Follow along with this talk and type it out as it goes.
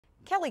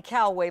Kelly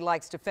Calway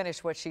likes to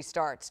finish what she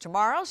starts.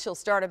 Tomorrow, she'll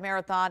start a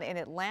marathon in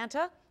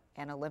Atlanta,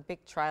 an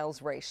Olympic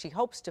trials race. She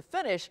hopes to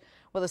finish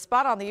with a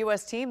spot on the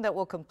U.S. team that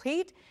will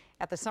compete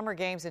at the Summer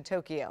Games in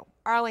Tokyo.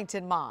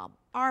 Arlington mom,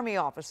 Army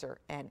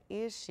officer, and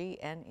is she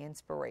an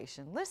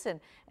inspiration?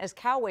 Listen as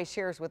Calway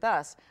shares with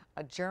us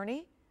a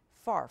journey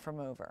far from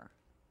over.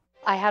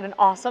 I had an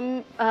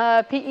awesome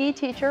PE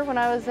teacher when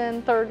I was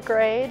in 3rd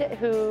grade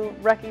who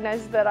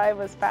recognized that I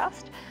was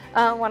fast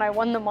when I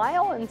won the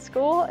mile in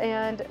school,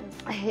 and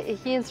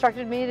he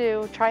instructed me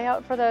to try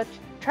out for the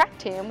track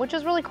team, which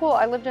is really cool.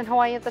 I lived in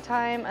Hawaii at the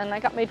time, and I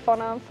got made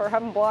fun of for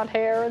having blonde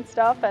hair and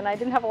stuff, and I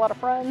didn't have a lot of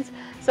friends.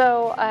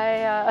 So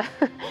I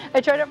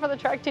tried out for the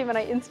track team, and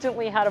I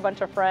instantly had a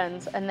bunch of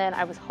friends, and then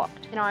I was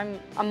hooked. You know, I'm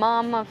a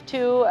mom of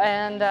 2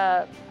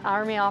 and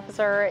Army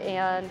officer,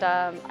 and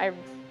I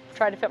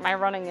try to fit my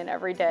running in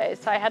every day.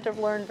 So I had to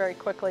learn very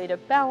quickly to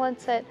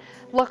balance it.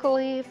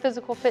 Luckily,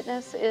 physical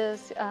fitness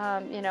is,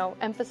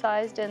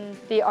 emphasized in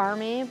the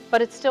Army,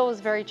 but it still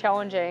is very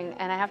challenging,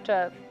 and I have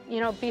to,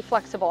 be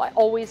flexible. I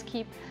always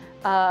keep,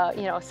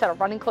 a set of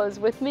running clothes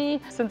with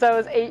me. Since I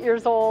was 8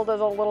 years old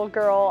as a little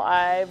girl,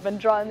 I've been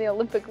drawing the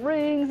Olympic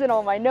rings in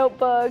all my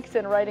notebooks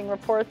and writing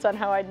reports on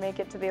how I'd make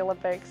it to the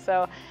Olympics.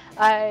 So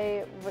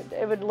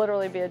it would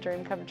literally be a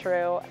dream come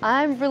true.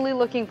 I'm really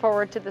looking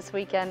forward to this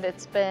weekend.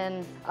 It's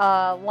been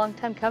a long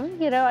time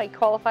coming. I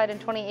qualified in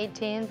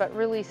 2018, but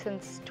really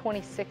since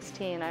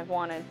 2016, I've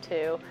wanted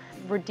to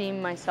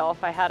redeem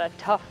myself. I had a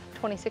tough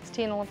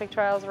 2016 Olympic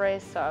trials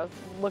race, so I was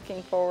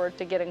looking forward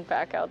to getting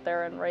back out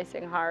there and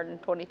racing hard in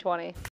 2020.